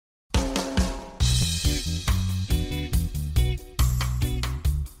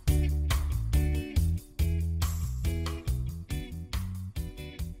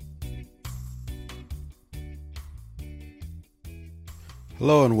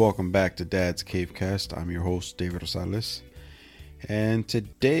Hello and welcome back to Dad's Cavecast. I'm your host, David Rosales. And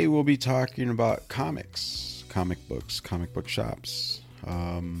today we'll be talking about comics, comic books, comic book shops,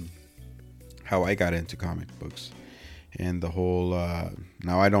 how I got into comic books, and the whole,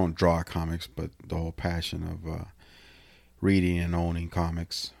 now I don't draw comics, but the whole passion of reading and owning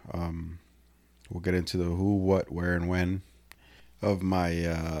comics. We'll get into the who, what, where, and when of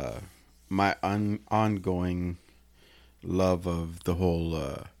my ongoing love of the whole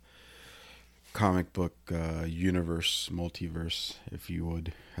comic book universe, multiverse, if you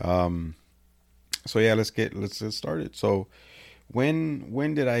would. So yeah, let's get started. So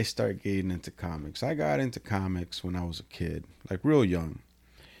when did I start getting into comics? I got into comics when I was a kid, like real young,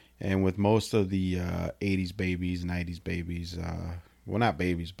 and with most of the 80s babies, 90s babies, well, not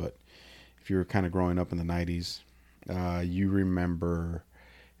babies, but if you were kind of growing up in the 90s, you remember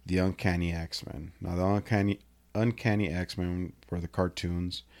the Uncanny X-Men. Now the Uncanny X-Men were the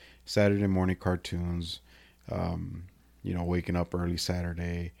cartoons, Saturday morning cartoons. Waking up early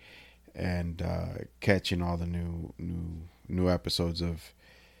Saturday and catching all the new episodes of,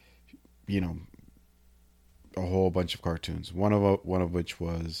 a whole bunch of cartoons. One of which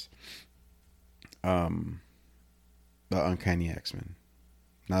was the Uncanny X-Men.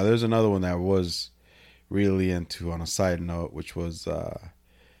 Now there's another one that I was really into on a side note, which was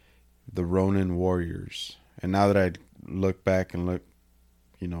the Ronin Warriors. And now that I look back and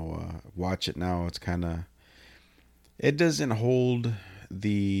watch it now, it's kind of, it doesn't hold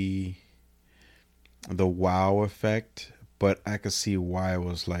the wow effect, but I could see why it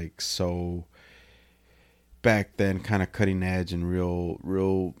was like so back then, kind of cutting edge and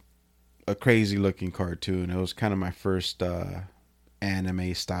real a crazy looking cartoon. It was kind of my first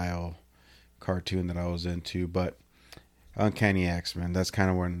anime style cartoon that I was into, but Uncanny X-Men, that's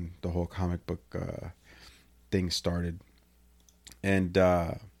kind of when the whole comic book thing started. And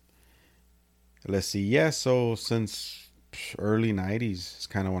let's see, yeah, so since early 90s is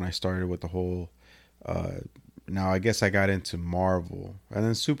kind of when I started with the whole now I guess I got into Marvel, and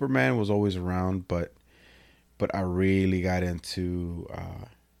then Superman was always around, but I really got into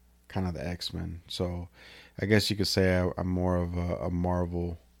kind of the X-Men. So I guess you could say I'm more of a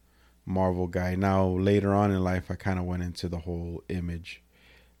Marvel guy. Now later on in life I kind of went into the whole image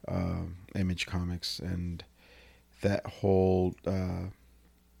comics, and that whole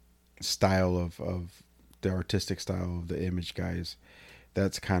style of the artistic style of the image guys.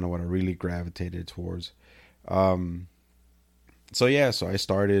 That's kind of what I really gravitated towards. So I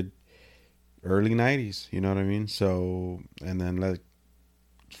started early 90s, you know what I mean? So, and then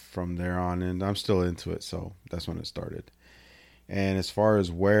from there on, and I'm still into it, so that's when it started. And as far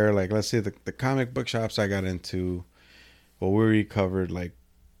as where, like, let's say the comic book shops I got into, well, we already covered like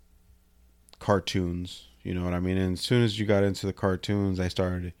cartoons, you know what I mean? And as soon as you got into the cartoons, I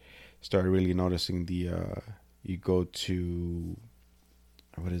started really noticing you go to,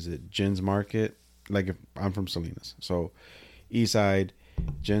 what is it, Jen's Market. Like, if I'm from Salinas, so East Side,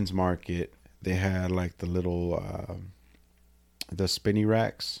 Jen's Market, they had like the little the spinny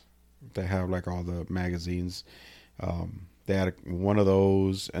racks that have like all the magazines. They had one of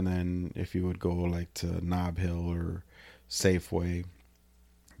those, and then if you would go like to Nob Hill or Safeway,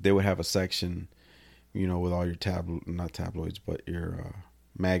 they would have a section, with all your not tabloids, but your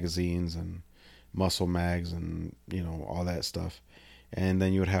magazines and muscle mags and, all that stuff. And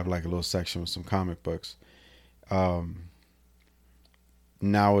then you would have like a little section with some comic books.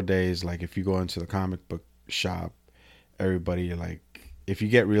 Nowadays, like if you go into the comic book shop, everybody, like, if you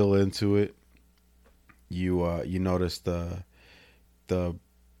get real into it, you notice the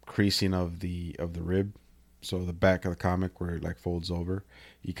creasing of the rib. So the back of the comic where it like folds over,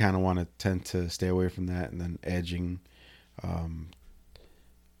 you kind of want to tend to stay away from that, and then edging,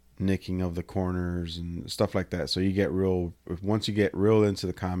 nicking of the corners and stuff like that. So once you get real into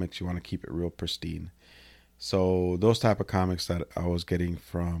the comics, you want to keep it real pristine. So those type of comics that I was getting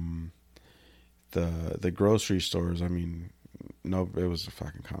from the grocery stores, I mean, no, it was a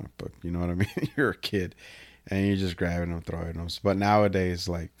fucking comic book. You know what I mean? You're a kid and you're just grabbing them, throwing them. But nowadays,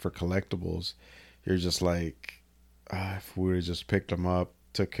 like for collectibles, you're just like, if we would have just picked them up,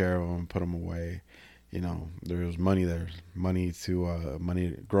 took care of them, put them away, there was money there, money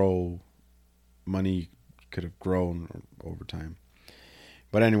to grow, money could have grown over time.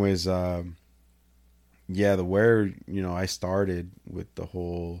 But anyways, where I started with the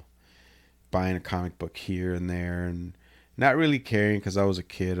whole buying a comic book here and there, and not really caring because I was a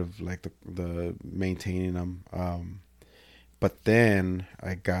kid of like the maintaining them. But then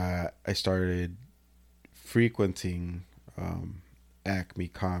I started frequenting Acme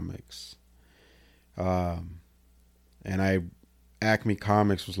Comics, and Acme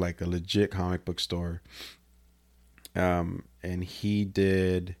Comics was like a legit comic book store. And he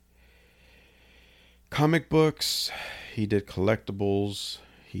did comic books, he did collectibles,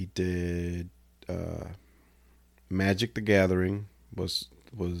 he did Magic the Gathering was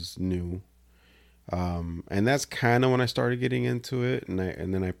new. And that's kind of when I started getting into it, and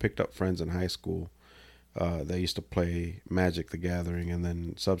then I picked up friends in high school that used to play Magic the Gathering, and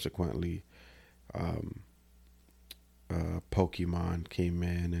then subsequently Pokemon came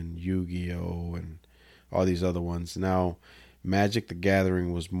in, and Yu-Gi-Oh, and all these other ones. Now, Magic the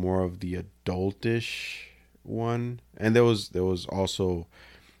Gathering was more of the adultish one, and there was also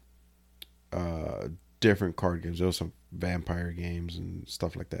different card games. There was some vampire games and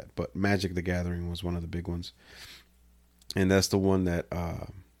stuff like that, but Magic the Gathering was one of the big ones, and that's the one that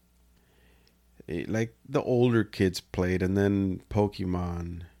like the older kids played, and then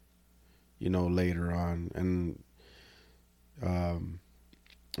Pokemon, later on, and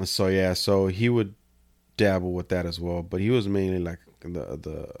so yeah, so he would dabble with that as well, but he was mainly like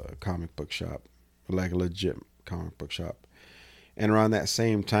the comic book shop, like a legit comic book shop. And around that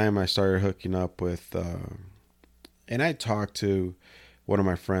same time, I started hooking up with, and I talked to one of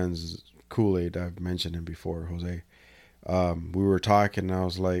my friends, Kool-Aid. I've mentioned him before, Jose. We were talking, and I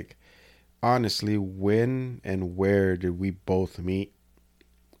was like, honestly, when and where did we both meet?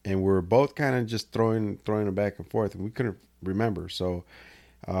 And we were both kind of just throwing it back and forth, and we couldn't remember. So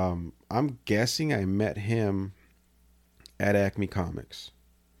I'm guessing I met him at Acme Comics,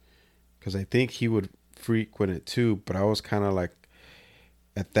 because I think he would frequent it too. But I was kind of like,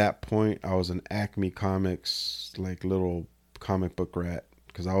 at that point, I was an Acme Comics like little comic book rat,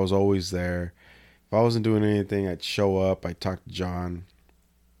 because I was always there. If I wasn't doing anything, I'd show up. I'd talk to John.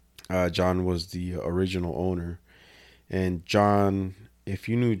 John was the original owner, and John, if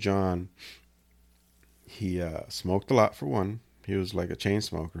you knew John, he smoked a lot, for one. He was like a chain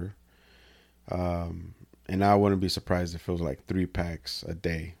smoker. And I wouldn't be surprised if it was like 3 packs a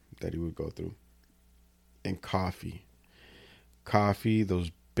day that he would go through. And coffee,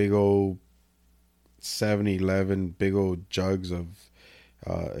 those big old 7-Eleven big old jugs of,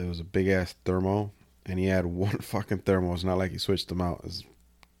 it was a big ass thermo, and he had one fucking thermo. It's not like he switched them out. It's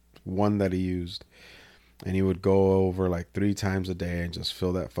one that he used, and he would go over like 3 times a day and just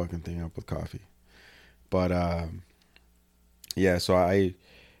fill that fucking thing up with coffee. But yeah, so I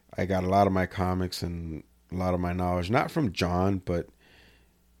got a lot of my comics and a lot of my knowledge, not from John, but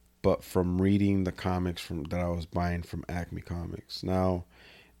from reading the comics that I was buying from Acme Comics. Now,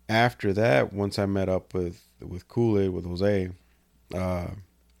 after that, once I met up with Kool-Aid, with Jose, now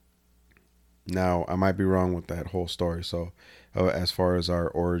I might be wrong with that whole story. So as far as our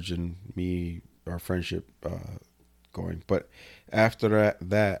origin, our friendship going, but after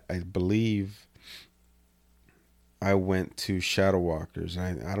that, I believe I went to Shadow Walkers.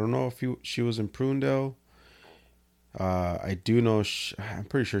 And I don't know if she was in Prunedale. I do know, I'm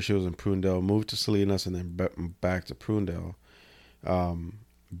pretty sure she was in Prunedale, moved to Salinas, and then back to Prunedale.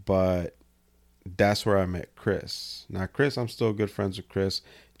 But that's where I met Chris. Now, Chris, I'm still good friends with Chris.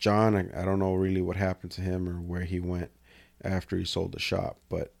 John, I don't know really what happened to him or where he went after he sold the shop.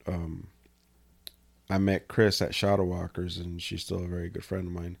 But I met Chris at Shadow Walkers, and she's still a very good friend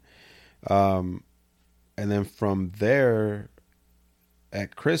of mine. And then from there,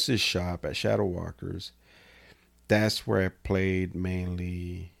 at Chris's shop at Shadow Walkers, that's where I played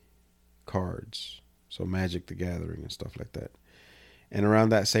mainly cards. So Magic the Gathering and stuff like that. And around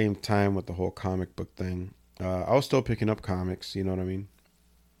that same time with the whole comic book thing, I was still picking up comics, you know what I mean?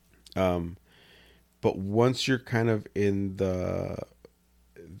 But once you're kind of in the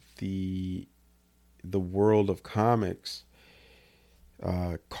world of comics,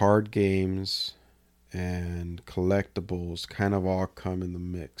 card games and collectibles kind of all come in the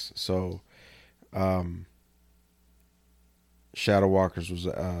mix. So Shadow Walkers was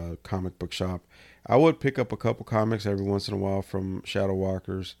a comic book shop. I would pick up a couple comics every once in a while from Shadow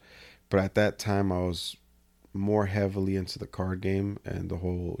Walkers, but at that time I was more heavily into the card game and the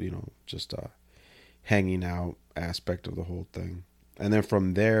whole, just hanging out aspect of the whole thing. And then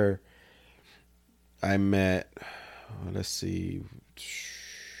from there, I met, let's see,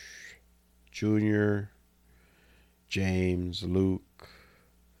 Junior, James, Luke,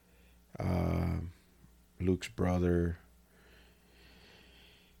 Luke's brother,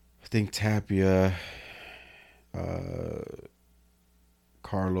 I think Tapia,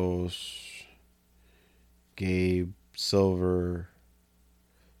 Carlos, Gabe, Silver,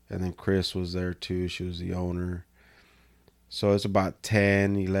 and then Chris was there too. She was the owner. So it's about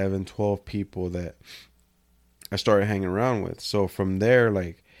 10, 11, 12 people that I started hanging around with. So from there,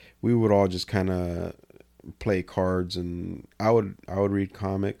 like, we would all just kind of play cards, and I would read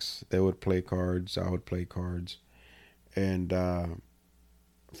comics. They would play cards. I would play cards, and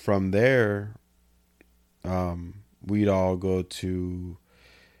from there, we'd all go to.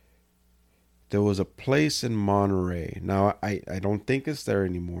 There was a place in Monterey. Now I don't think it's there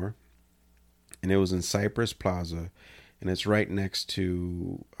anymore, and it was in Cypress Plaza, and it's right next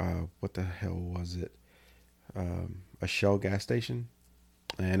to what the hell was it? A Shell gas station,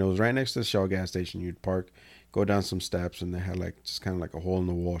 and it was right next to the Shell gas station. You'd park, go down some steps, and they had like just kind of like a hole in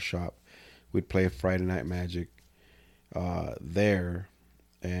the wall shop. We'd play Friday Night Magic there,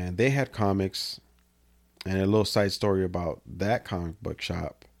 and they had comics. And a little side story about that comic book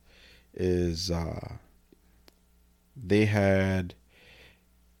shop is they had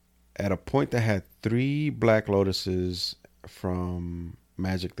at a point they had 3 Black Lotuses from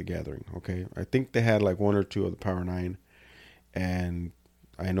Magic the Gathering. Okay, I think they had like 1 or 2 of the Power 9, and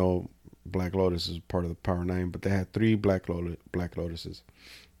I know Black Lotus is part of the Power 9, but they had 3 Black Lotuses.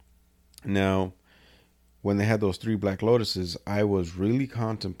 Now, when they had those 3 Black Lotuses, I was really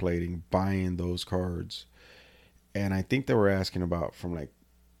contemplating buying those cards, and I think they were asking about from like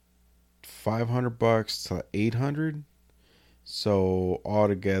 $500 to 800. So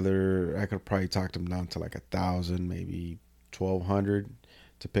altogether, I could probably talk them down to like 1,000, maybe 1,200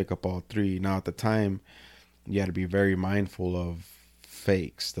 to pick up all 3. Now at the time, you had to be very mindful of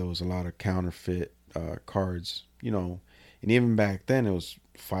fakes. There was a lot of counterfeit cards, and even back then it was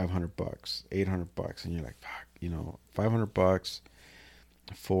 $500, $800, and you're like, fuck, $500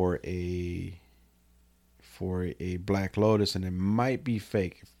 for a Black Lotus, and it might be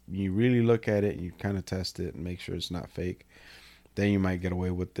fake. If you really look at it and you kind of test it and make sure it's not fake, then you might get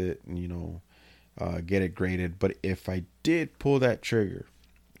away with it and get it graded. But if I did pull that trigger,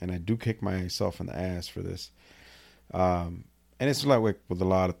 and I do kick myself in the ass for this, and it's like with a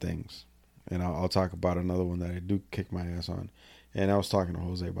lot of things, and I'll talk about another one that I do kick my ass on, and I was talking to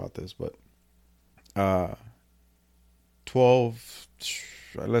Jose about this, but 12,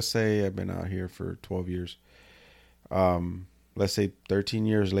 let's say I've been out here for 12 years. Let's say 13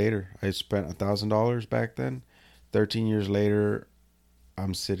 years later, I spent $1,000 back then. 13 years later,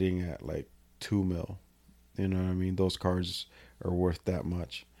 I'm sitting at like 2 mil. You know what I mean? Those cards are worth that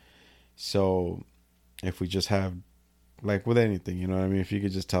much. So if we just have, like with anything, you know what I mean? If you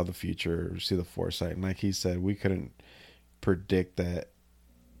could just tell the future or see the foresight. And like he said, we couldn't predict that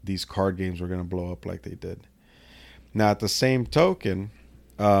these card games were going to blow up like they did. Now, at the same token,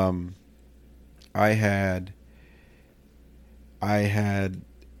 I had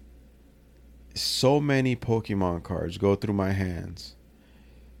so many Pokemon cards go through my hands.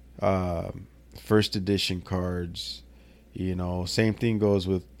 First edition cards, same thing goes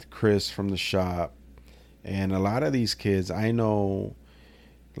with Chris from the shop. And a lot of these kids, I know,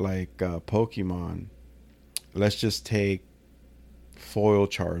 like Pokemon, let's just take foil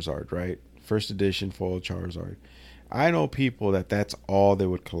Charizard, right? First edition foil Charizard. I know people that's all they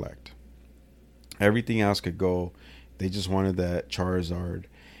would collect. Everything else could go. They just wanted that Charizard.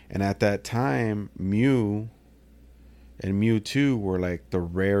 And at that time, Mew and Mewtwo were like the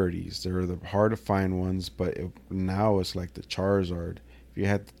rarities. They were the hard to find ones, but now it's like the Charizard. If you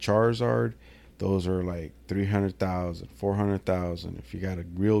had the Charizard, those are like 300,000, 400,000. If you got a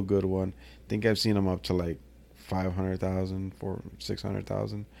real good one, I think I've seen them up to like 500,000,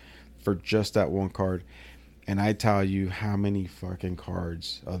 600,000 for just that one card. And I tell you how many fucking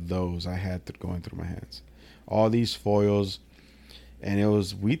cards of those I had going through my hands. All these foils, and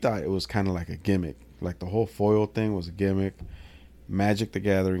we thought it was kind of like a gimmick. Like the whole foil thing was a gimmick. Magic the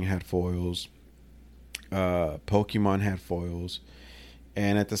Gathering had foils. Pokemon had foils.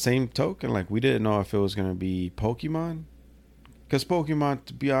 And at the same token, like we didn't know if it was going to be Pokemon. Because Pokemon,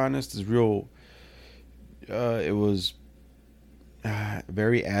 to be honest, is real. It was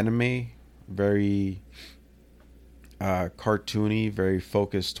very anime, very cartoony, very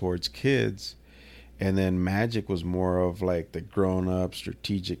focused towards kids. And then Magic was more of like the grown-up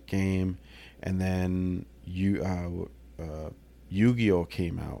strategic game. And then Yu-Gi-Oh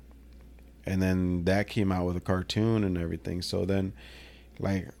came out. And then that came out with a cartoon and everything. So then,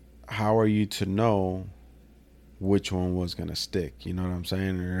 like, how are you to know which one was going to stick? You know what I'm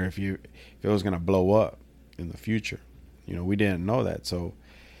saying? Or if it was going to blow up in the future. We didn't know that. So,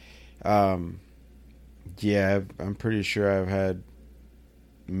 yeah, I'm pretty sure I've had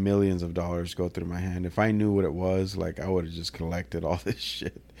millions of dollars go through my hand. If I knew what it was, like, I would have just collected all this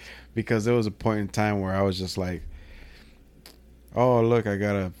shit. Because there was a point in time where I was just like, oh, look, I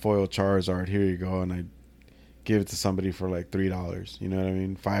got a foil Charizard. Here you go. And I give it to somebody for like $3. You know what I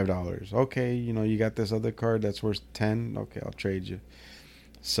mean? $5. Okay, you got this other card that's worth $10. Okay, I'll trade you.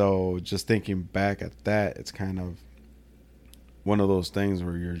 So just thinking back at that, it's kind of one of those things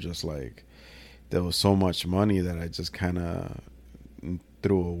where you're just like, there was so much money that I just kind of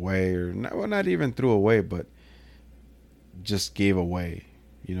threw away, or not, well, not even threw away, but just gave away.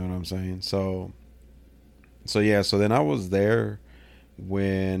 You know what I'm saying? So yeah. So then I was there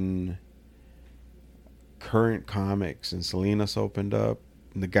when Current Comics in Salinas opened up.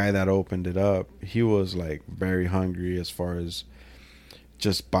 And the guy that opened it up, he was like very hungry as far as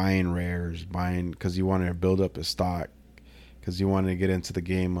just buying rares, buying because he wanted to build up his stock, because he wanted to get into the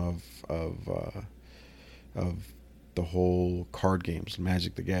game of the whole card games,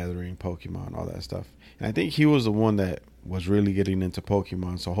 Magic the Gathering, Pokemon, all that stuff. And I think he was the one that was really getting into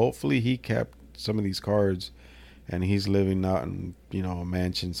Pokemon. So hopefully he kept some of these cards, and he's living out in, you know, a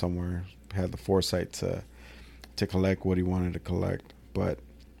mansion somewhere, had the foresight to collect what he wanted to collect. But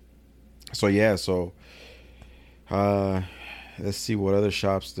so yeah, so let's see, what other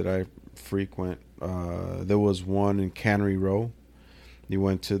shops did I frequent. There was one in Cannery Row. You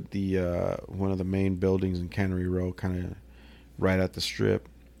went to the one of the main buildings in Cannery Row, kind of right at the strip,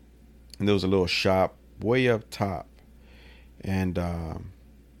 and there was a little shop way up top, and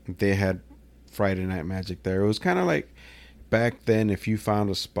they had Friday Night Magic there. It was kind of like back then, if you found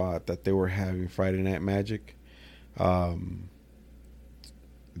a spot that they were having Friday Night Magic,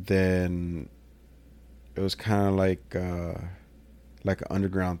 then it was kind of like an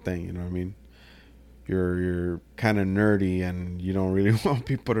underground thing. You know what I mean? You're kind of nerdy, and you don't really want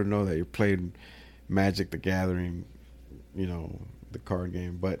people to know that you're playing Magic the Gathering, you know, the card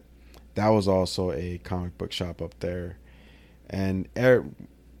game. But that was also a comic book shop up there, and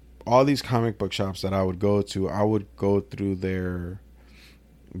all these comic book shops that I would go to, I would go through their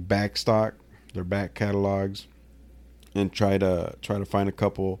back stock, their back catalogs, and try to find a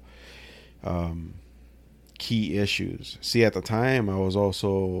couple key issues. See, at the time, I was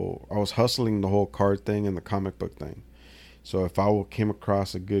hustling the whole card thing and the comic book thing. So if I came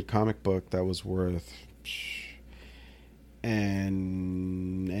across a good comic book that was worth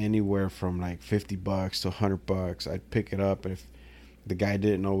and anywhere from like $50 to $100, I'd pick it up. If the guy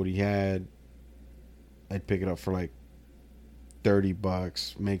didn't know what he had, I'd pick it up for like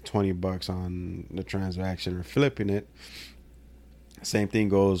 $30, make $20 on the transaction or flipping it. Same thing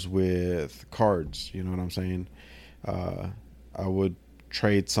goes with cards. You know what I'm saying? I would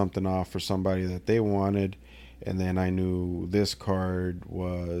trade something off for somebody that they wanted, and then I knew this card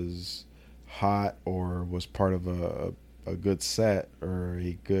was hot or was part of a good set or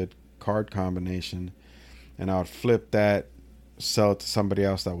a good card combination, and I would flip that, sell it to somebody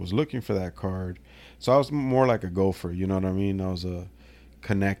else that was looking for that card. So I was more like a gopher, you know what I mean? I was a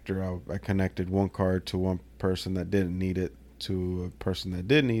connector. I connected one card to one person that didn't need it to a person that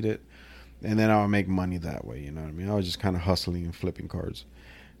did need it, and then I would make money that way, you know what I mean? I was just kind of hustling and flipping cards,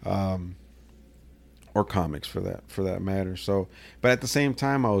 or comics for that matter. So, but at the same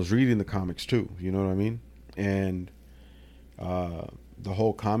time, I was reading the comics too, you know what I mean? And the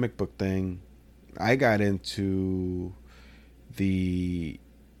whole comic book thing, I got into the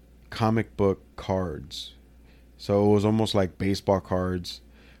comic book cards. So it was almost like baseball cards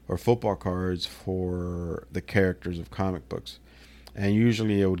or football cards for the characters of comic books. And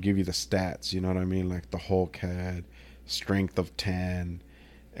usually it would give you the stats, you know what I mean? Like the Hulk had strength of 10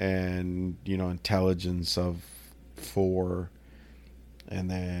 and, you know, intelligence of 4, and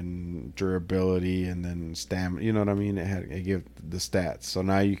then durability, and then stamina, you know what I mean? It gave the stats. So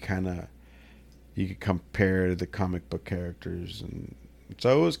now you could compare the comic book characters, and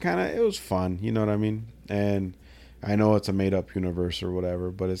so it was fun, you know what I mean? And I know it's a made up universe or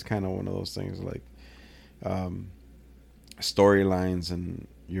whatever, but it's kind of one of those things like storylines, and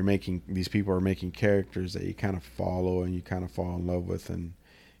these people are making characters that you kind of follow and you kind of fall in love with, and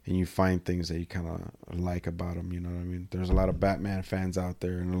you find things that you kind of like about them, you know what I mean? There's a lot of Batman fans out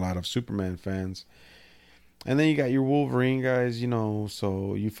there and a lot of Superman fans. And then you got your Wolverine guys, you know,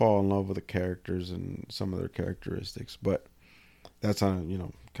 so you fall in love with the characters and some of their characteristics. But that's on, you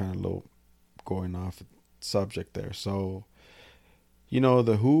know, kind of a little going off subject there. So, you know,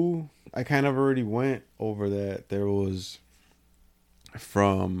 the Who, I kind of already went over that. There was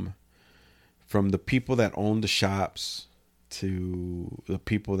from the people that owned the shops to the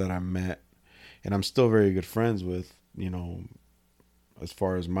people that I met, and I'm still very good friends with, you know, as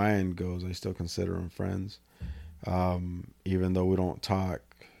far as my end goes, I still consider them friends. Even though we don't talk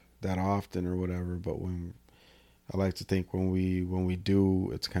that often or whatever, but I like to think when we do,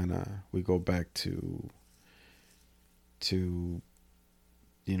 it's kind of, we go back to, you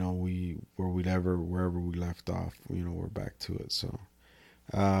know, wherever we left off, you know, we're back to it. So,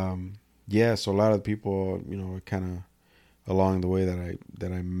 yeah, so a lot of people, you know, are kind of along the way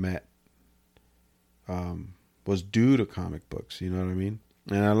that I met was due to comic books. You know what I mean?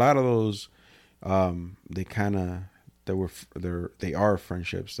 And a lot of those, they kind of they are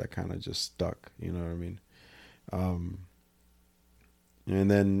friendships that kind of just stuck. You know what I mean? And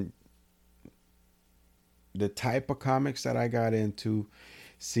then the type of comics that I got into,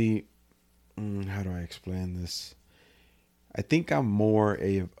 see, how do I explain this? I think I'm more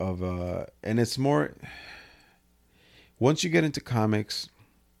of a, and it's more, once you get into comics,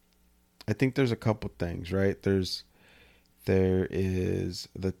 I think there's a couple things, right? There is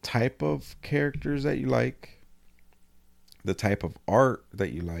the type of characters that you like, the type of art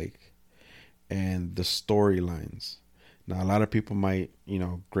that you like, and the storylines. Now, a lot of people might,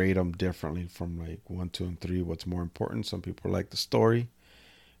 grade them differently from like 1, 2, and 3. What's more important? Some people like the story.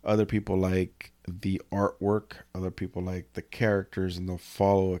 Other people like the artwork. Other people like the characters, and they'll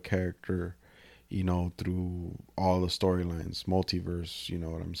follow a character, through all the storylines, multiverse. You know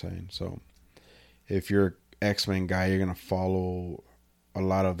what I'm saying? So, if you're an X-Men guy, you're gonna follow a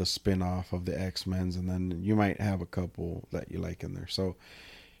lot of the spin-off of the X-Men's, and then you might have a couple that you like in there. So,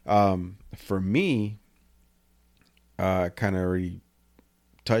 for me, I kind of already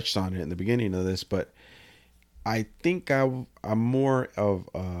touched on it in the beginning of this, but I think I'm more of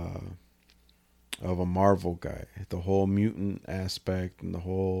a Marvel guy. The whole mutant aspect and the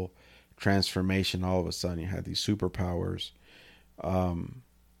whole transformation. All of a sudden, you had these superpowers.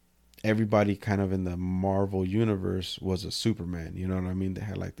 Everybody kind of in the Marvel universe was a Superman. You know what I mean? They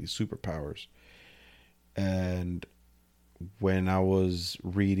had like these superpowers. And when I was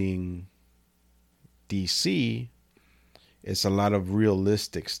reading DC, it's a lot of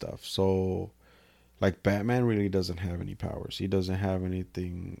realistic stuff. So, like, Batman really doesn't have any powers. He doesn't have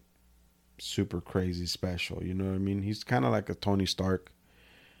anything super crazy special. You know what I mean? He's kind of like a Tony Stark.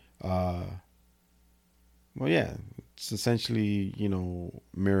 Well, yeah, it's essentially,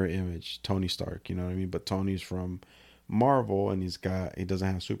 mirror image Tony Stark. You know what I mean? But Tony's from Marvel, and he doesn't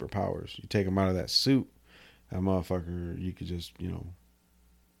have superpowers. You take him out of that suit, that motherfucker, you could just,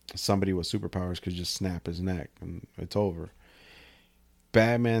 somebody with superpowers could just snap his neck and it's over.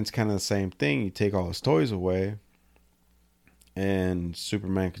 Batman's kind of the same thing. You take all his toys away, and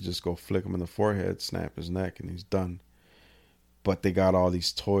Superman could just go flick him in the forehead, snap his neck, and he's done. But they got all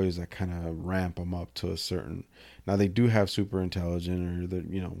these toys that kind of ramp them up to a certain. Now they do have super intelligent, or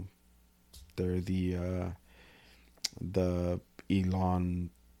they're the Elon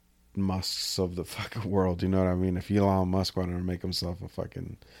Musks of the fucking world. You know what I mean? If Elon Musk wanted to make himself a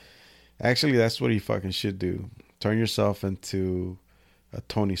fucking, actually that's what he fucking should do. Turn yourself into a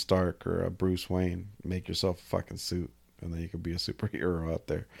Tony Stark or a Bruce Wayne. Make yourself a fucking suit, and then you could be a superhero out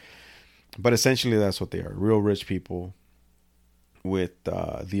there. But essentially, that's what they are: real rich people with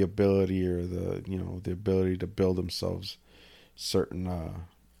the ability, or the ability to build themselves certain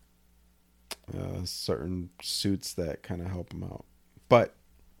certain suits that kind of help them out. But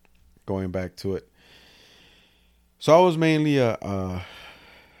going back to it, so I was mainly or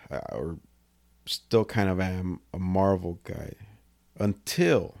still kind of am a Marvel guy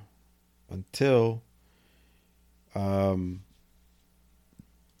until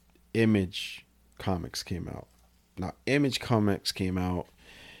Image Comics came out. Now, Image Comics came out,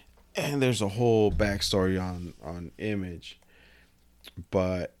 and there's a whole backstory on Image,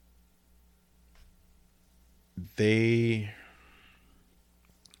 but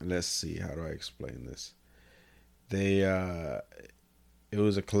let's see, how do I explain this? It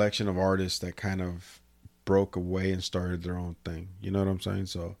was a collection of artists that kind of broke away and started their own thing. You know what I'm saying?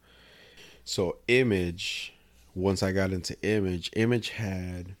 So Image, once I got into Image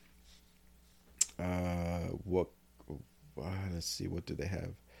had let's see, what did they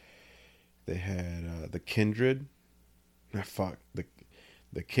have? They had the Kindred.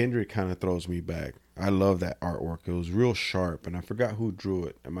 The Kindred kind of throws me back. I love that artwork. It was real sharp, and I forgot who drew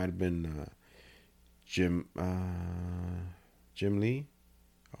it. It might have been Jim Lee.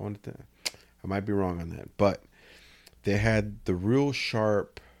 I might be wrong on that, but they had the real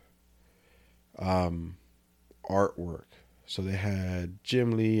sharp artwork. So they had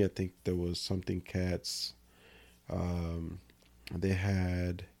Jim Lee. I think there was something Cats. They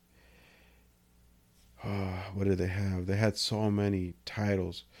had what did they have? They had so many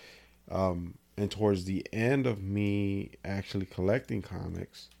titles. And towards the end of me actually collecting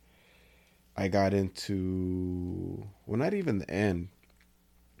comics, I got into, well, not even the end.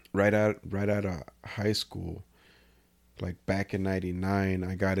 Right out of high school, like back in '99,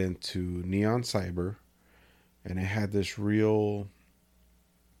 I got into Neon Cyber, and it had this real,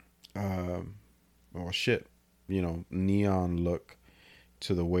 neon look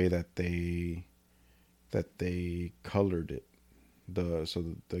to the way that they that they colored it.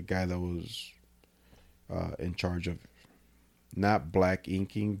 The guy that was in charge of not black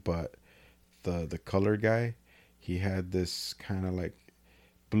inking, but the color guy, he had this kind of like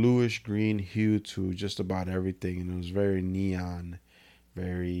bluish green hue to just about everything, and it was very neon,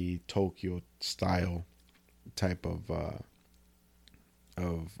 very Tokyo style type of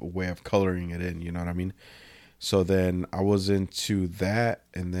way of coloring it in. You know what I mean? So then I was into that,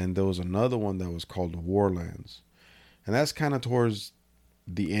 and then there was another one that was called Warlands, and that's kind of towards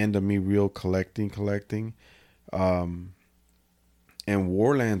the end of me real collecting. Um, and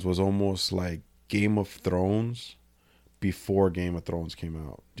Warlands was almost like Game of Thrones before Game of Thrones came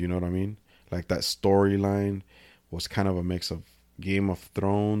out. Do you know what I mean? Like that storyline was kind of a mix of Game of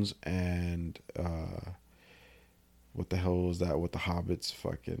Thrones and what the hell was that with the hobbits?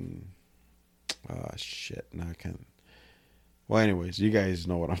 Fucking shit. Now I can't. Well, anyways, you guys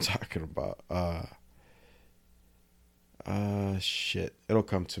know what I'm talking about. Shit. It'll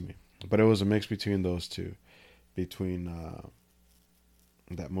come to me. But it was a mix between those two, between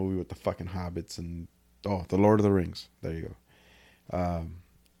that movie with the fucking hobbits and the Lord of the Rings. There you go.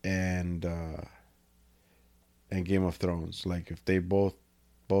 And Game of Thrones. Like if they both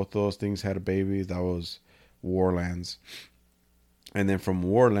those things had a baby, that was Warlands. And then from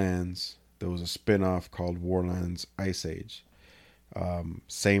Warlands, there was a spin-off called Warlands Ice Age.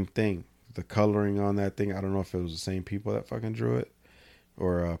 Same thing. The coloring on that thing, I don't know if it was the same people that fucking drew it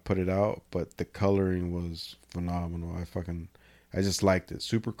or put it out, but the coloring was phenomenal. I just liked it.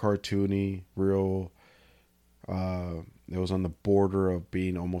 Super cartoony, real. It was on the border of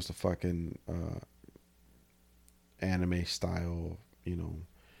being almost a fucking anime style,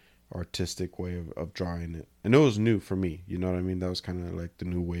 artistic way of drawing it. And it was new for me. You know what I mean? That was kind of like the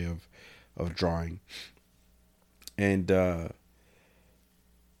new way of drawing. And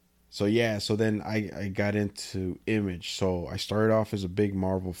so then I got into Image. So I started off as a big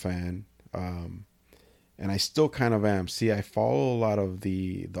Marvel fan. And I still kind of am. See, I follow a lot of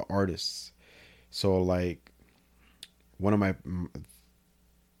the artists. So like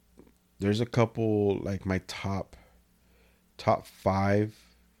there's a couple like my top 5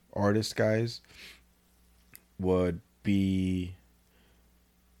 artist guys would be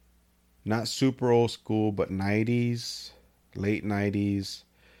not super old school, but 90s, late 90s,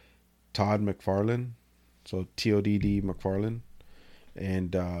 Todd McFarlane. So TODD McFarlane.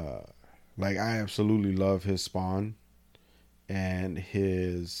 And like I absolutely love his Spawn and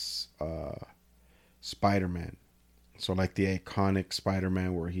his Spider-Man. So like the iconic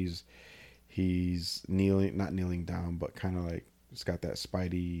Spider-Man where he's not kneeling down, but kind of like it's got that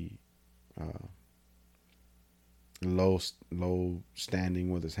Spidey low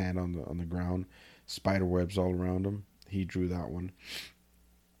standing with his hand on the ground, spider webs all around him. He drew that one.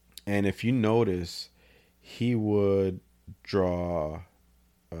 And if you notice, he would draw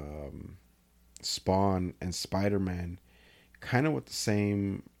Spawn and Spider-Man kind of with the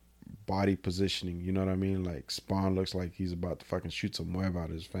same body positioning. You know what I mean? Like Spawn looks like he's about to fucking shoot some web out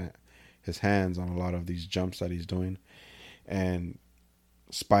of his hands on a lot of these jumps that he's doing. And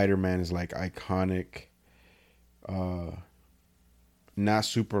Spider-Man is like iconic, not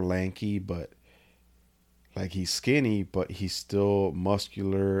super lanky, but like he's skinny, but he's still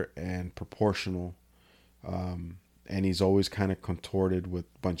muscular and proportional. And he's always kind of contorted with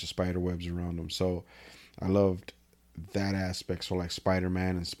a bunch of spider webs around him. So I loved that aspect. So like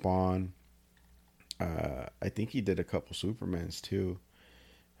Spider-Man and Spawn. I think he did a couple Supermans too.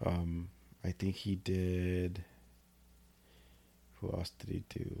 I think he did. Who else did he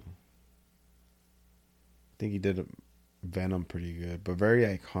do? I think he did Venom pretty good, but very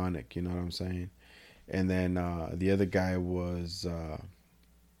iconic. You know what I'm saying? And then the other guy was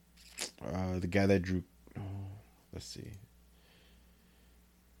the guy that drew. Let's see.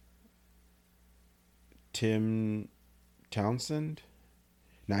 Tim Townsend.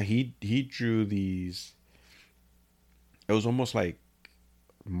 Now he drew these. It was almost like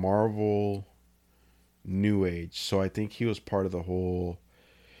Marvel New Age. So I think he was part of the whole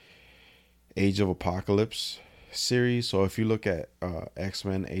Age of Apocalypse series. So if you look at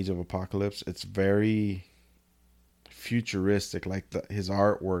X-Men Age of Apocalypse, it's very futuristic. Like his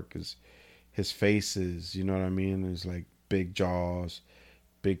artwork is, his faces, you know what I mean? It's like big jaws,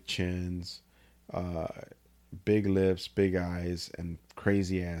 big chins, big lips, big eyes, and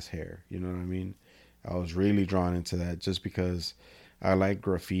crazy ass hair. You know what I mean? I was really drawn into that just because I like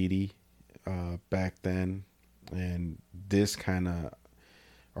graffiti back then, and this kind of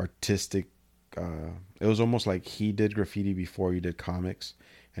artistic. It was almost like he did graffiti before he did comics,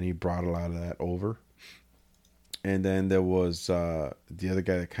 and he brought a lot of that over. And then there was the other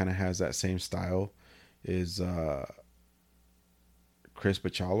guy that kind of has that same style. is Chris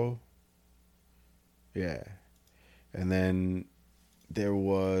Bachalo. Yeah. And then there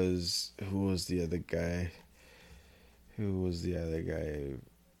was, who was the other guy? Who was the other guy?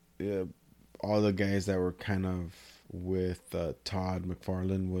 Yeah, all the guys that were kind of with Todd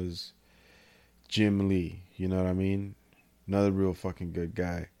McFarlane was Jim Lee. You know what I mean? Another real fucking good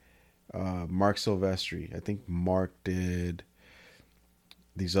guy. Mark Silvestri. I think Mark did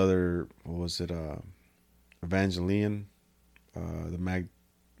these other, what was it? Evangelion,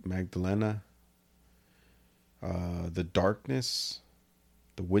 Magdalena, The Darkness,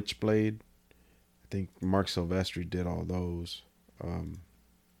 The Witchblade. I think Mark Silvestri did all those.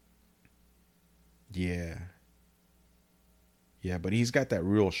 Yeah. Yeah, but he's got that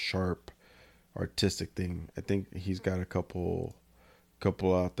real sharp artistic thing. I think he's got a couple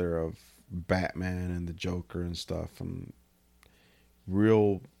out there of Batman and the Joker and stuff, and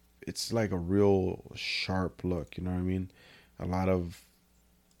real, it's like a real sharp look, you know what I mean? A lot of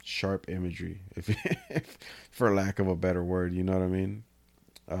sharp imagery, if for lack of a better word, you know what I mean?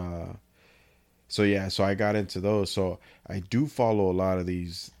 Uh so yeah, so I got into those. So I do follow a lot of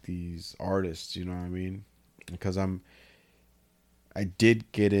these artists, you know what I mean? Because I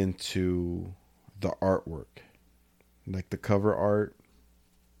did get into the artwork, like the cover art.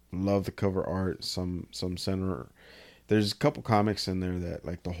 Love the cover art. Some center. There's a couple comics in there that,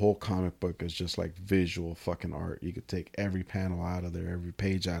 like, the whole comic book is just like visual fucking art. You could take every panel out of there, every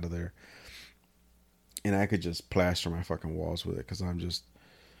page out of there, and I could just plaster my fucking walls with it. Because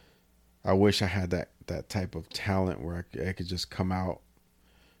I wish I had that type of talent where I could just come out.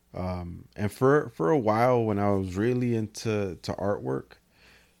 And for a while, when I was really into artwork,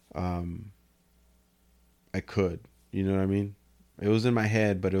 I could, you know what I mean? It was in my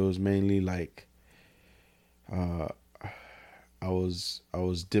head, but it was mainly like, uh, I was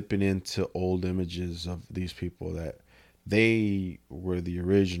dipping into old images of these people that they were the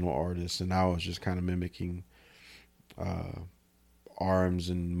original artists, and I was just kind of mimicking uh, arms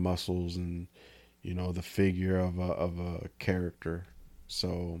and muscles and, the figure of a character.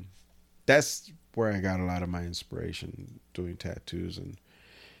 So that's where I got a lot of my inspiration, doing tattoos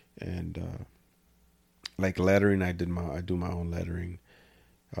and like lettering. I do my own lettering,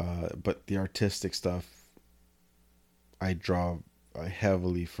 but the artistic stuff I draw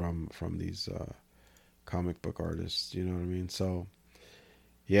heavily from these comic book artists. You know what I mean? So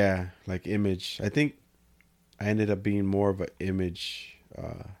yeah, like Image. I think I ended up being more of an image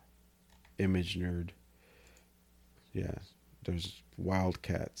nerd. Yeah, there's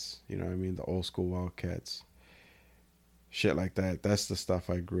Wildcats. You know what I mean? The old school Wildcats, shit like that. That's the stuff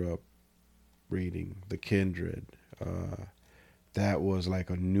I grew up reading. The Kindred. That was like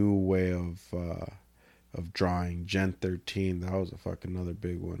a new way of drawing. Gen 13. That was a fucking another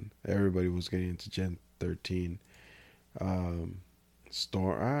big one. Everybody was getting into Gen 13. Not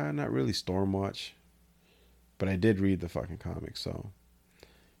really Stormwatch, but I did read the fucking comics. So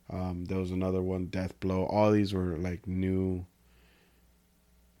there was another one, Death Blow. All these were like new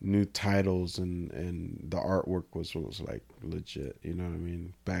titles, and the artwork was like legit. You know what I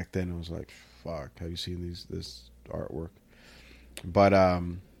mean? Back then it was like, fuck, have you seen this artwork? But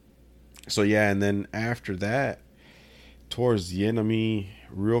so yeah, and then after that, towards the end of me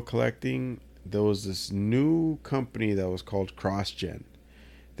real collecting, there was this new company that was called CrossGen.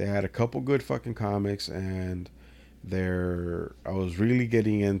 They had a couple good fucking comics, and I was really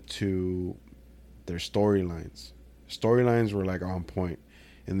getting into their storylines. Storylines were like on point.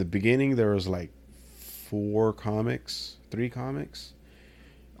 In the beginning, there was like 3 comics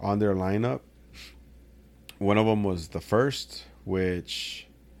on their lineup. One of them was the first, which,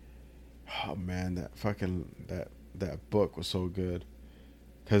 oh man, that book was so good,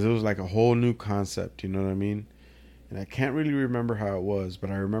 because it was like a whole new concept. You know what I mean? And I can't really remember how it was, but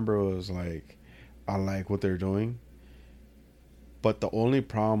I remember it was like, I like what they're doing. But the only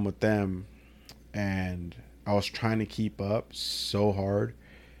problem with them, and I was trying to keep up so hard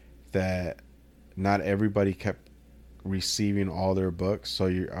that not everybody kept receiving all their books, so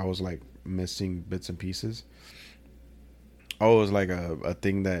I was like missing bits and pieces. Oh, it was like a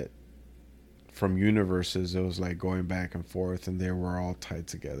thing that from universes, it was like going back and forth, and they were all tied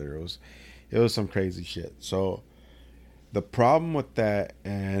together. It was some crazy shit. So the problem with that,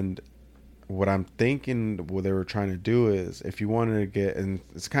 and what I'm thinking what they were trying to do is, if you wanted to get, and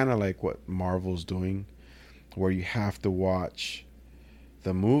it's kind of like what Marvel's doing, where you have to watch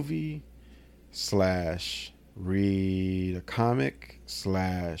the movie / read a comic /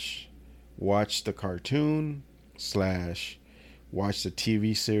 watch the cartoon / watch the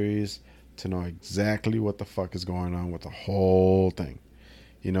TV series to know exactly what the fuck is going on with the whole thing.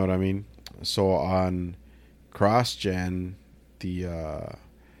 You know what I mean? So on CrossGen, the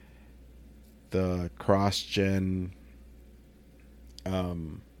CrossGen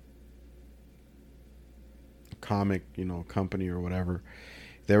um, comic, company or whatever,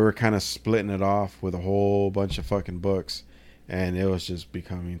 they were kind of splitting it off with a whole bunch of fucking books, and it was just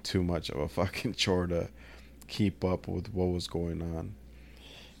becoming too much of a fucking chore to keep up with what was going on.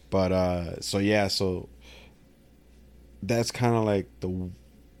 But so yeah, so that's kind of like the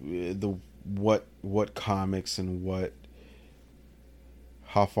what comics and what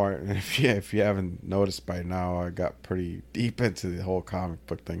how far. And if you haven't noticed by now, I got pretty deep into the whole comic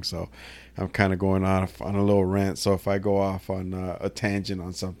book thing, so I'm kind of going off on a little rant. So if I go off on a tangent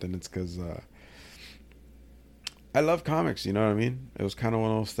on something, it's because I love comics. You know what I mean? It was kind of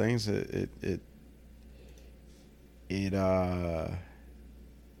one of those things. It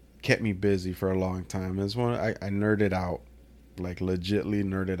kept me busy for a long time. It's one I nerded out, like legitly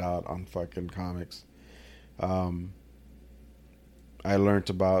nerded out on fucking comics. Um, I learned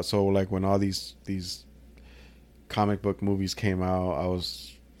about, so like when all these comic book movies came out, I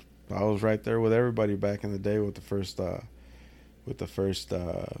was right there with everybody back in the day with the first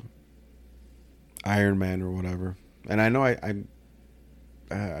Iron Man or whatever. And I know I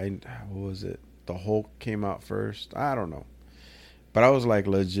what was it? The Hulk came out first. I don't know, but I was like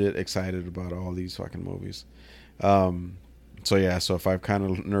legit excited about all these fucking movies. Um, so yeah, so if I've kind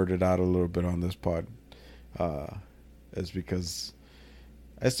of nerded out a little bit on this pod, uh, it's because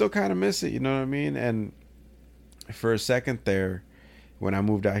I still kind of miss it. You know what I mean? And for a second there, when I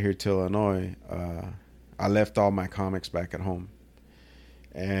moved out here to Illinois, I left all my comics back at home.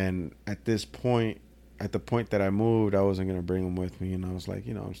 And at the point that I moved, I wasn't gonna bring them with me, and I was like,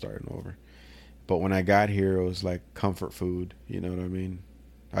 I'm starting over. But when I got here, it was like comfort food. You know what I mean?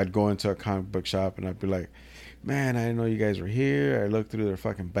 I'd go into a comic book shop and I'd be like, "Man, I didn't know you guys were here." I looked through their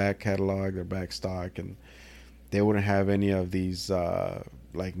fucking back catalog, their back stock, and they wouldn't have any of these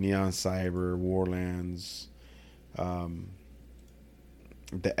like Neon Cyber, Warlands, um,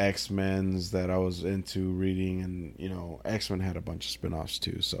 the X-Men's that I was into reading, and X-Men had a bunch of spin-offs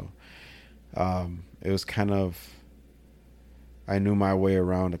too. So it was kind of, I knew my way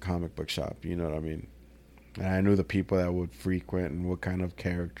around a comic book shop. You know what I mean? And I knew the people that would frequent and what kind of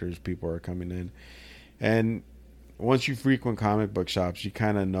characters people are coming in. And once you frequent comic book shops, you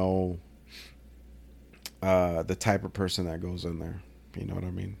kind of know the type of person that goes in there. You know what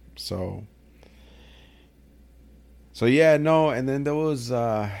I mean? So yeah, no. And then there was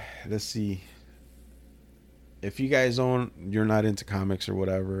let's see. If you guys you're not into comics or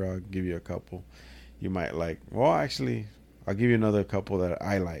whatever, I'll give you a couple you might like. Well, actually, I'll give you another couple that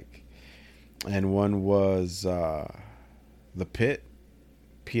I like. And one was The Pit,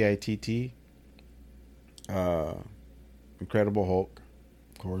 Pitt. Uh, Incredible Hulk,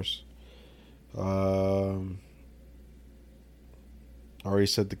 of course. Um, I already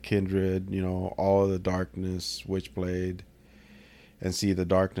said the Kindred, all of the Darkness, Witchblade, and see the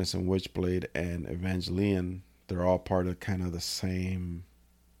Darkness and Witchblade and Evangelion. They're all part of kind of the same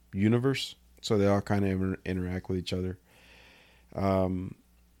universe, so they all kind of interact with each other. Um,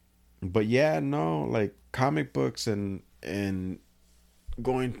 but yeah, no, like comic books and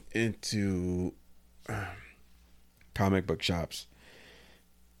going into comic book shops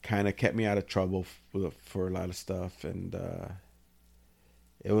kind of kept me out of trouble for a lot of stuff, and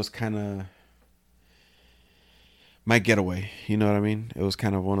it was kind of my getaway. You know what I mean? It was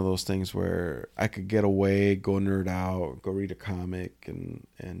kind of one of those things where I could get away, go nerd out, go read a comic, and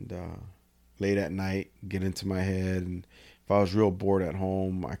late at night get into my head. And if I was real bored at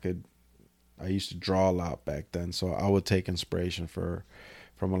home, I used to draw a lot back then, so I would take inspiration from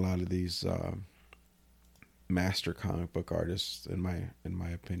a lot of these master comic book artists in my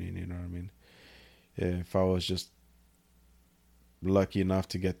opinion. You know what I mean? If I was just lucky enough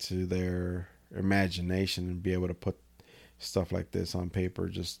to get to their imagination and be able to put stuff like this on paper,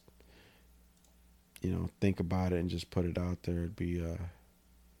 just think about it and just put it out there, it'd be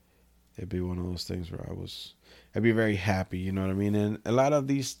one of those things where I'd be very happy. You know what I mean? And a lot of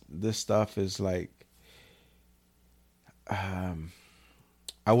this stuff is like, I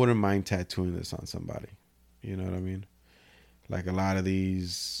wouldn't mind tattooing this on somebody. You know what I mean? Like a lot of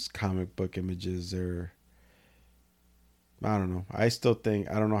these comic book images, I don't know. I still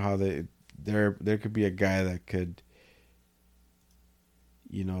think, I don't know how there could be a guy that could,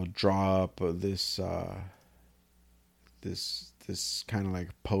 draw up this kind of like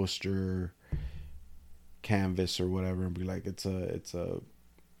poster canvas or whatever, and be like, it's a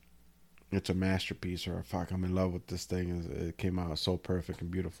masterpiece, or fuck, I'm in love with this thing. It came out so perfect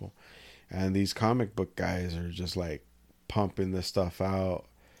and beautiful. And these comic book guys are just like pumping this stuff out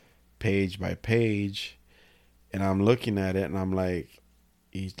page by page, and I'm looking at it, and I'm like,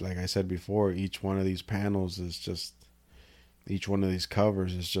 like I said before, each one of these panels is just, each one of these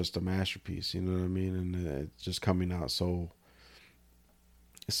covers is just a masterpiece. You know what I mean? And it's just coming out so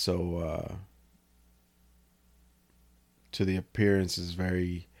to the appearance is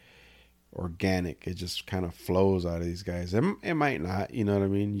very organic. It just kind of flows out of these guys. It might not, you know what I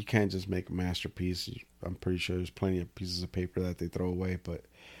mean? You can't just make a masterpiece. I'm pretty sure there's plenty of pieces of paper that they throw away, but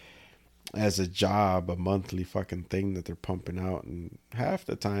as a job, a monthly fucking thing that they're pumping out, and half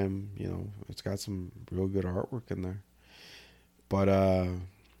the time, you know, it's got some real good artwork in there. But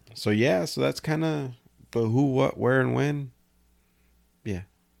so yeah, so that's kind of the who, what, where, and when. Yeah,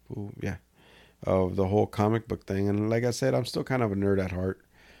 who, yeah, of the whole comic book thing. And like I said, I'm still kind of a nerd at heart.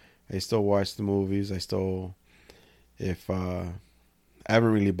 I still watch the movies. I still, if I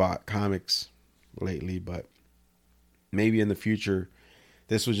haven't really bought comics lately, but maybe in the future.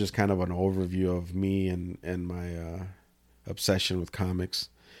 This was just kind of an overview of me and my obsession with comics.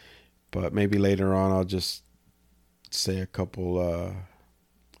 But maybe later on I'll just say a couple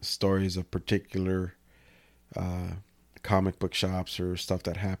stories of particular comic book shops, or stuff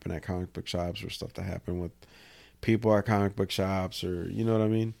that happened at comic book shops, or stuff that happened with people at comic book shops, or you know what I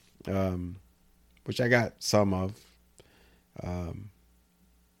mean? Which I got some of.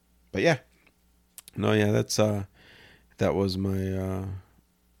 But yeah. No, yeah, that was my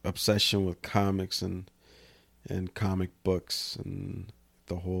obsession with comics and comic books and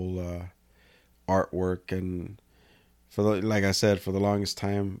the whole artwork. And like I said, for the longest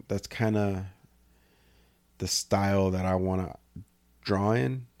time, that's kind of the style that I want to draw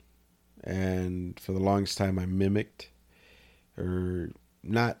in. And for the longest time, I mimicked, or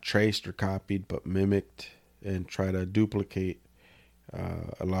not traced or copied, but mimicked and try to duplicate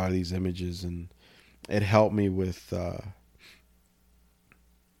a lot of these images. And it helped me with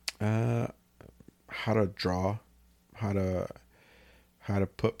how to draw, how to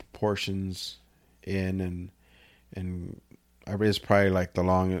put proportions in, and it's probably like the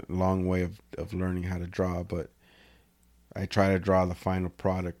long way of learning how to draw, but I try to draw the final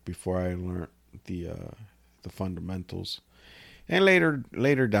product before I learn the fundamentals. And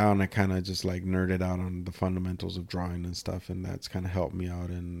later down, I kind of just like nerded out on the fundamentals of drawing and stuff, and that's kind of helped me out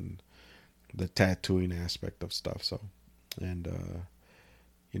in the tattooing aspect of stuff. So, and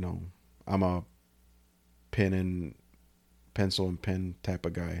you know, I'm a pencil and pen type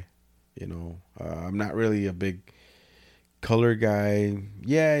of guy. You know, I'm not really a big color guy.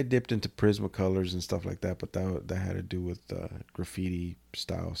 Yeah, I dipped into Prismacolors and stuff like that, but that had to do with graffiti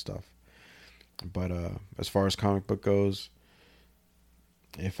style stuff. But as far as comic book goes,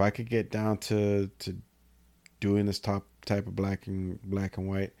 if I could get down to doing this type of black and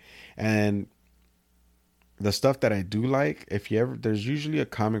white, and the stuff that I do like, there's usually a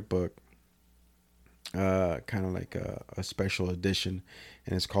comic book, kind of like a special edition,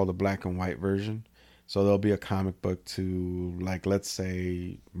 and it's called the black and white version. So there'll be a comic book to, like, let's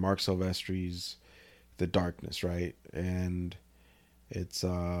say Mark Silvestri's The Darkness, right? And it's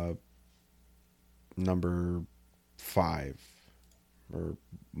number 5, or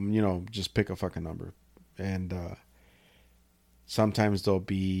you know, just pick a fucking number. And sometimes there'll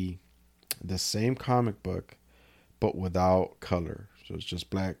be the same comic book but without color, so it's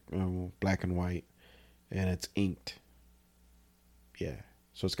just black and white, and it's inked. Yeah,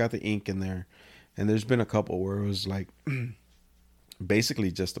 so it's got the ink in there. And there's been a couple where it was like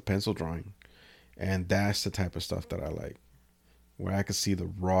basically just a pencil drawing, and that's the type of stuff that I like, where I could see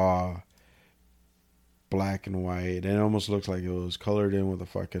the raw black and white, and it almost looks like it was colored in with a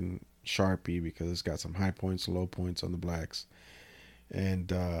fucking Sharpie, because it's got some high points, low points on the blacks.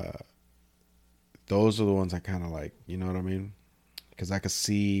 And those are the ones I kind of like, you know what I mean? Because I could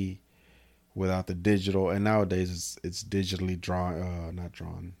see without the digital, and nowadays it's digitally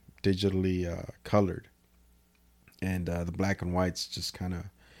digitally colored. And the black and whites just kind of,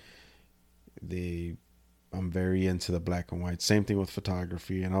 I'm very into the black and white. Same thing with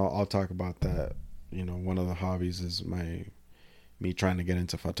photography, and I'll talk about that. You know, one of the hobbies is me trying to get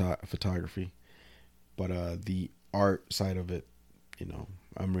into photography. But the art side of it, you know,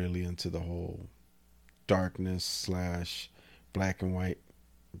 I'm really into the whole darkness / black and white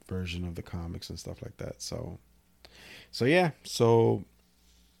version of the comics and stuff like that. So yeah. So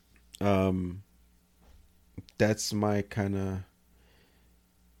that's my kind of,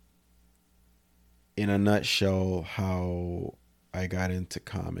 in a nutshell, how I got into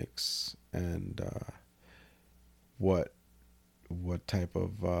comics, and what type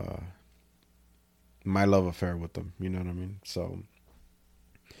of my love affair with them, you know what I mean? So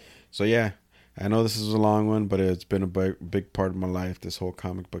yeah, I know this is a long one, but it's been a big part of my life, this whole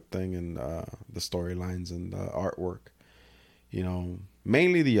comic book thing and the storylines and the artwork.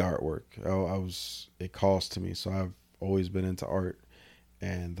 Mainly the artwork. It calls to me, so I've always been into art,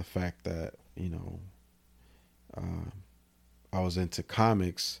 and the fact that uh, I was into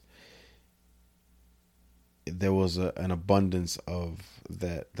comics, there was an abundance of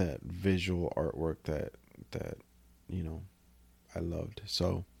that visual artwork that you know I loved,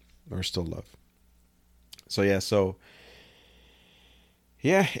 so, or still love. So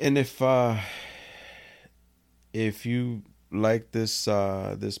yeah, and if you like this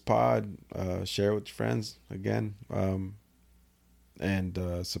pod, share it with your friends again,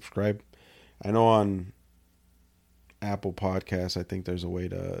 and subscribe. I know on Apple Podcasts, I think there's a way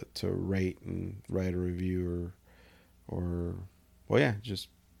to rate and write a review, or well, yeah, just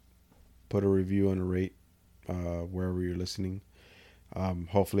put a review and a rate wherever you're listening.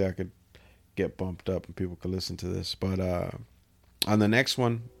 Hopefully, I could get bumped up and people could listen to this. But on the next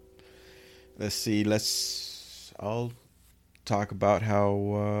one, let's see. I'll talk about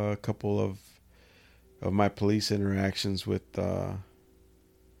how a couple of my police interactions with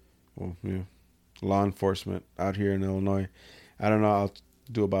law enforcement out here in Illinois. I don't know. I'll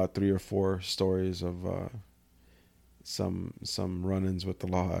do about 3 or 4 stories of some run-ins with the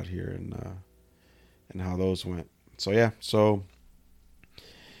law out here, and how those went. So yeah. So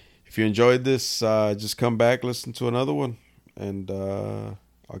if you enjoyed this, just come back, listen to another one, and I'll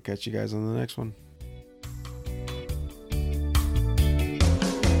catch you guys on the next one.